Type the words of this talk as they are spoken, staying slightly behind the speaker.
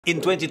In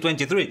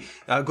 2023,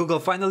 Google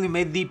finally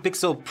made the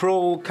Pixel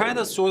Pro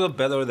kinda sorta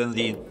better than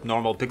the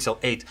normal Pixel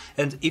 8,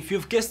 and if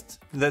you've guessed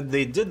that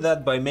they did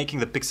that by making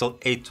the Pixel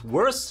 8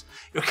 worse,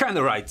 you're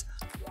kinda right.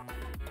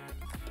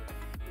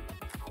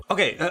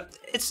 Okay,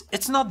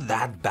 it's not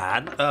that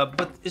bad,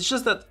 but it's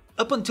just that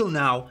up until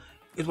now,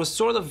 it was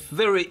sort of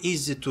very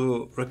easy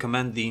to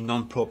recommend the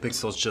non-Pro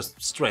Pixels just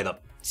straight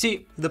up.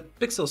 See, the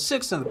Pixel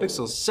 6 and the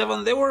Pixel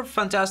 7, they were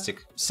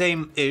fantastic,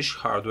 same-ish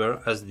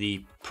hardware as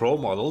the Pro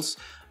models,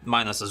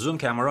 minus a zoom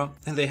camera,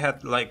 and they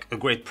had like a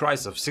great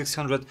price of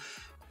 $600,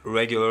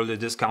 regularly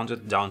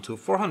discounted down to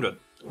 $400.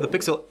 The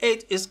Pixel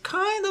 8 is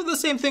kind of the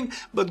same thing,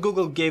 but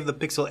Google gave the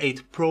Pixel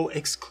 8 Pro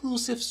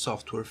exclusive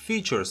software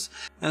features.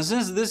 And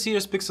since this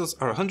year's Pixels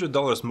are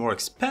 $100 more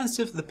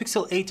expensive, the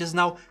Pixel 8 is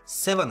now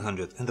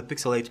 $700 and the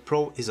Pixel 8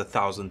 Pro is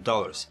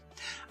 $1,000.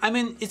 I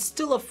mean, it's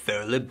still a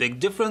fairly big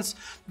difference,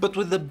 but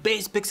with the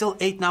base Pixel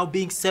 8 now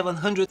being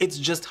 $700, it's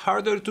just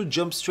harder to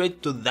jump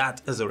straight to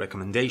that as a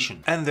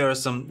recommendation. And there are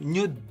some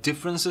new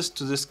differences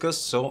to discuss,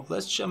 so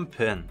let's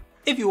jump in.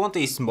 If you want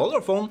a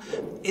smaller phone,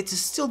 it is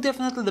still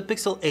definitely the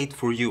Pixel 8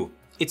 for you.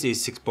 It's a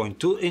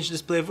 6.2-inch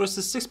display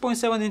versus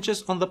 6.7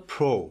 inches on the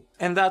Pro.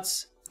 And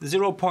that's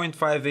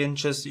 0.5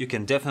 inches you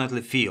can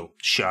definitely feel.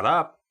 Shut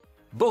up!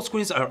 Both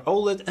screens are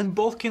OLED and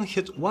both can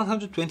hit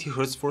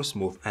 120Hz for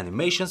smooth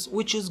animations,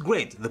 which is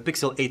great. The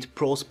Pixel 8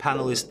 Pro's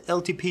panel is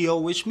LTPO,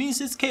 which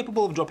means it's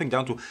capable of dropping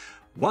down to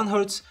 1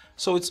 Hz,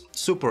 so it's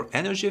super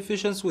energy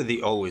efficient with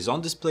the always-on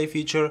display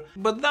feature,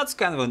 but that's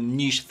kind of a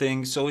niche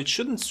thing, so it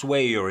shouldn't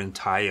sway your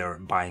entire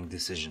buying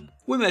decision.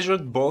 We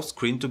measured both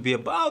screens to be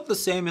about the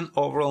same in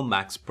overall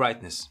max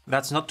brightness.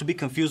 That's not to be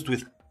confused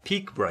with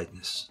peak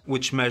brightness,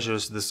 which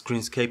measures the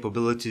screen's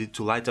capability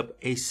to light up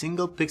a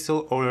single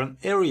pixel or an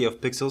area of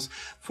pixels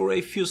for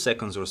a few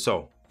seconds or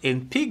so.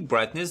 In peak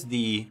brightness,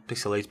 the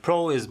Pixel 8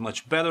 Pro is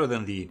much better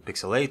than the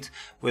Pixel 8,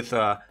 with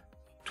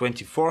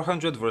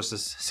 2400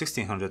 versus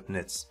 1600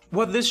 nits.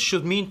 What this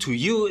should mean to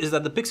you is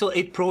that the Pixel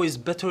 8 Pro is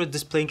better at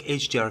displaying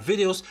HDR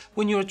videos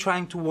when you're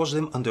trying to watch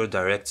them under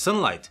direct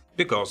sunlight,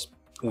 because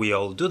we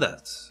all do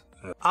that.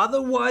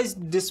 Otherwise,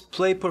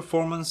 display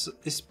performance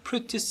is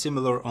pretty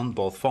similar on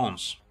both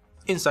phones.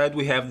 Inside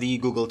we have the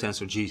Google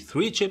Tensor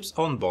G3 chips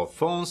on both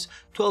phones,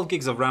 12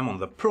 gigs of RAM on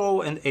the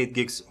Pro and 8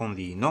 gigs on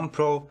the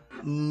non-Pro.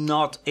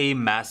 Not a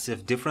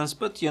massive difference,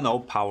 but you know,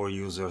 power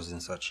users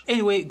and such.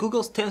 Anyway,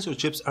 Google's Tensor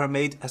chips are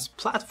made as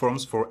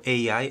platforms for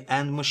AI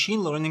and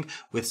machine learning,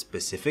 with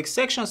specific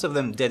sections of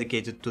them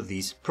dedicated to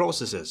these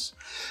processes.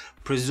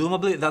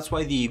 Presumably that's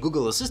why the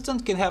Google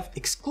Assistant can have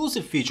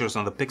exclusive features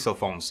on the Pixel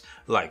phones,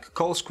 like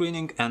call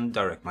screening and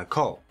Direct My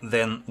Call.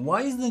 Then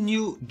why is the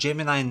new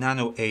Gemini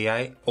Nano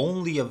AI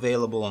only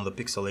available on the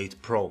Pixel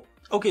 8 Pro?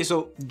 Okay,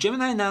 so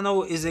Gemini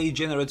Nano is a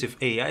generative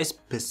AI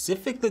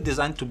specifically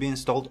designed to be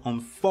installed on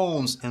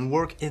phones and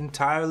work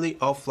entirely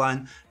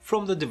offline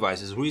from the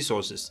device's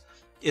resources.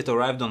 It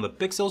arrived on the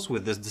Pixels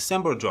with this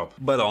December drop,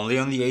 but only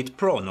on the 8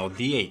 Pro, not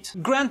the 8.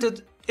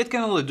 Granted, it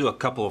can only do a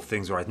couple of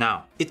things right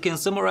now. It can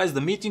summarize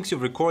the meetings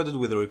you've recorded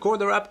with the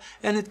Recorder app,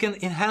 and it can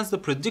enhance the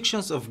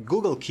predictions of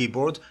Google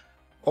Keyboard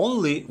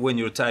only when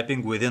you're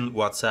typing within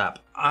WhatsApp.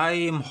 I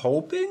am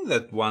hoping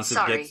that once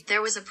Sorry,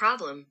 there was a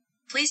problem.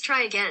 Please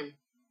try again.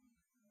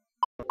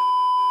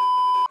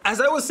 As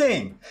I was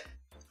saying,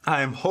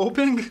 I'm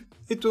hoping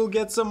it will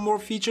get some more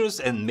features,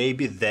 and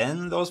maybe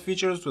then those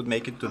features would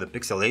make it to the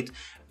Pixel 8,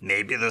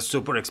 maybe the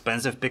super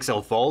expensive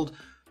Pixel Fold,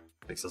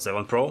 Pixel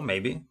 7 Pro,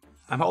 maybe.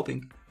 I'm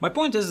hoping. My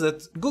point is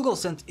that Google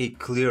sent a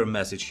clear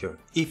message here.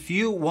 If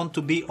you want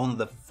to be on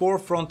the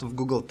forefront of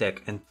Google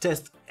tech and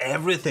test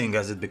everything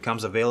as it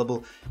becomes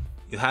available,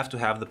 you have to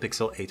have the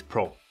Pixel 8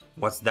 Pro.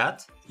 What's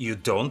that? You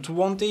don't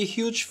want a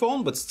huge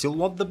phone but still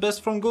want the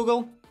best from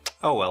Google?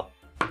 Oh well.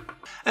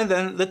 And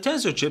then the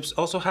Tensor chips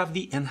also have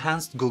the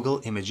enhanced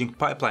Google imaging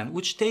pipeline,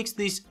 which takes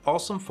these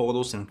awesome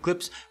photos and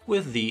clips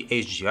with the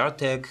HDR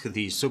tech,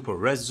 the super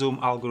res zoom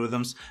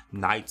algorithms,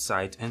 night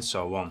sight and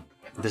so on.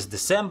 This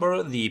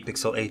December, the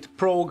Pixel 8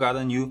 Pro got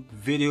a new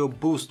Video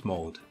Boost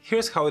mode.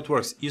 Here's how it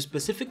works. You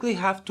specifically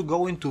have to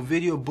go into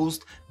Video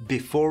Boost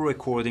before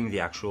recording the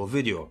actual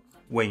video.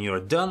 When you're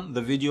done,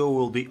 the video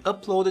will be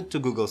uploaded to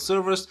Google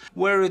servers,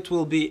 where it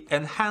will be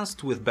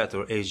enhanced with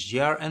better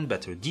HDR and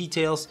better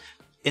details,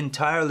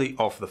 entirely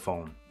off the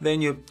phone. Then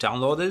you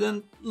download it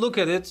and look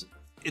at it.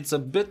 It's a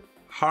bit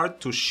hard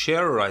to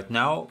share right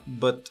now,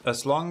 but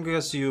as long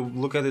as you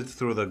look at it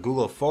through the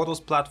Google Photos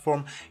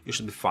platform, you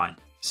should be fine.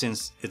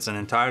 Since it's an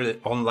entirely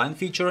online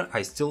feature,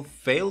 I still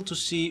fail to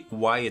see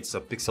why it's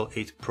a Pixel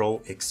 8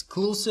 Pro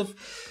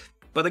exclusive.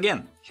 But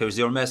again, here's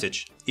your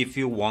message. If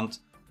you want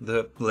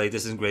the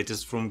latest and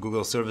greatest from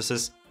Google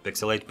services,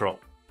 Pixel 8 Pro.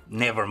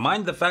 Never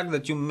mind the fact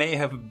that you may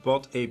have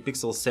bought a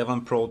Pixel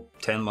 7 Pro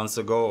 10 months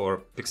ago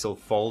or Pixel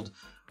Fold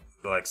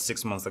like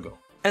 6 months ago.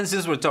 And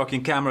since we're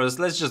talking cameras,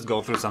 let's just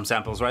go through some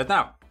samples right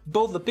now.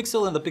 Both the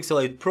Pixel and the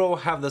Pixel 8 Pro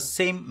have the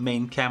same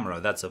main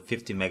camera, that's a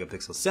 50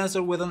 megapixel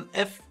sensor with an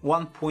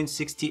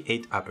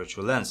f1.68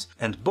 aperture lens,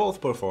 and both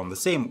perform the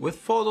same, with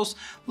photos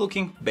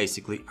looking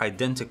basically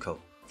identical.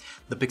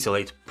 The Pixel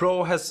 8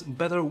 Pro has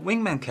better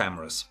wingman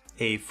cameras,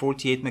 a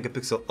 48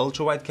 megapixel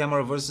ultra-wide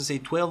camera versus a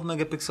 12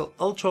 megapixel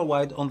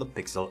ultra-wide on the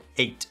Pixel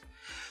 8.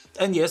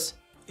 And yes,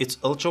 its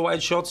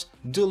ultra-wide shots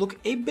do look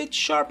a bit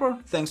sharper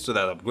thanks to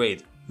that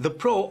upgrade. The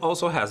Pro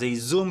also has a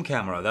zoom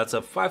camera, that's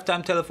a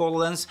 5x telephoto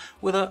lens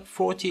with a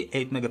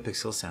 48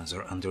 megapixel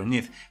sensor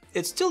underneath.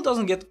 It still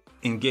doesn't get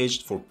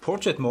engaged for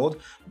portrait mode,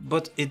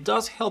 but it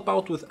does help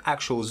out with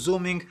actual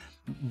zooming,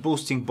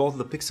 boosting both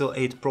the Pixel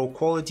 8 Pro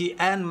quality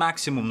and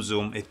maximum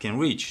zoom it can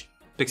reach.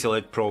 Pixel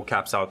 8 Pro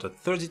caps out at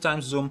 30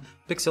 times zoom,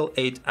 Pixel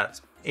 8 at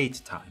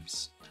 8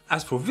 times.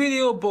 As for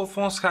video, both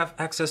phones have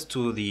access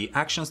to the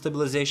action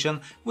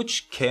stabilization,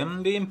 which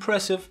can be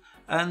impressive,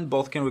 and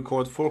both can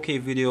record 4K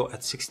video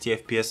at 60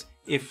 FPS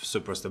if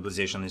super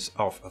stabilization is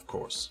off, of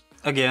course.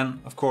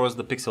 Again, of course,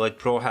 the Pixel 8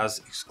 Pro has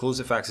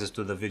exclusive access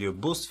to the video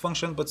boost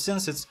function, but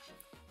since it's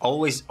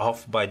always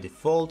off by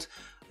default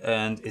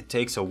and it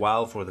takes a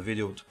while for the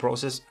video to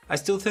process, I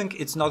still think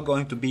it's not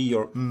going to be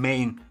your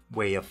main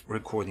way of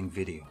recording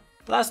video.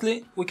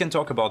 Lastly, we can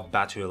talk about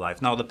battery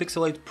life. Now, the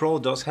Pixel 8 Pro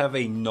does have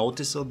a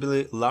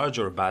noticeably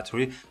larger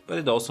battery, but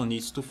it also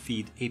needs to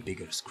feed a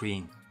bigger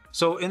screen.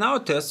 So in our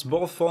tests,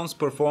 both phones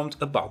performed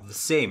about the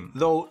same,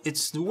 though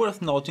it's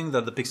worth noting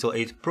that the Pixel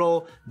 8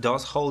 Pro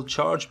does hold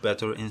charge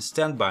better in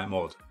standby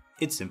mode.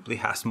 It simply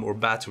has more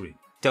battery.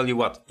 Tell you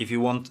what, if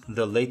you want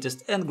the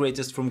latest and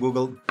greatest from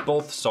Google,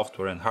 both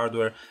software and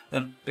hardware,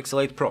 then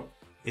Pixel 8 Pro.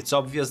 It's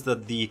obvious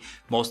that the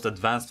most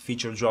advanced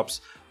feature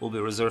drops will be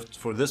reserved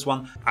for this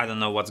one. I don't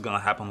know what's gonna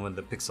happen when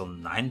the Pixel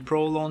 9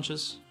 Pro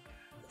launches.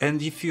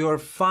 And if you are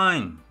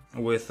fine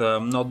with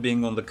not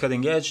being on the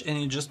cutting edge and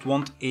you just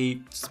want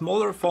a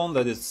smaller phone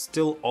that is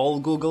still all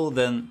Google,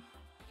 then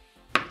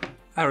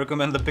I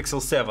recommend the Pixel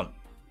 7.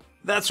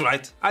 That's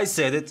right, I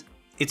said it.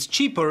 It's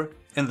cheaper,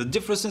 and the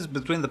differences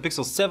between the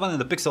Pixel 7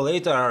 and the Pixel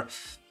 8 are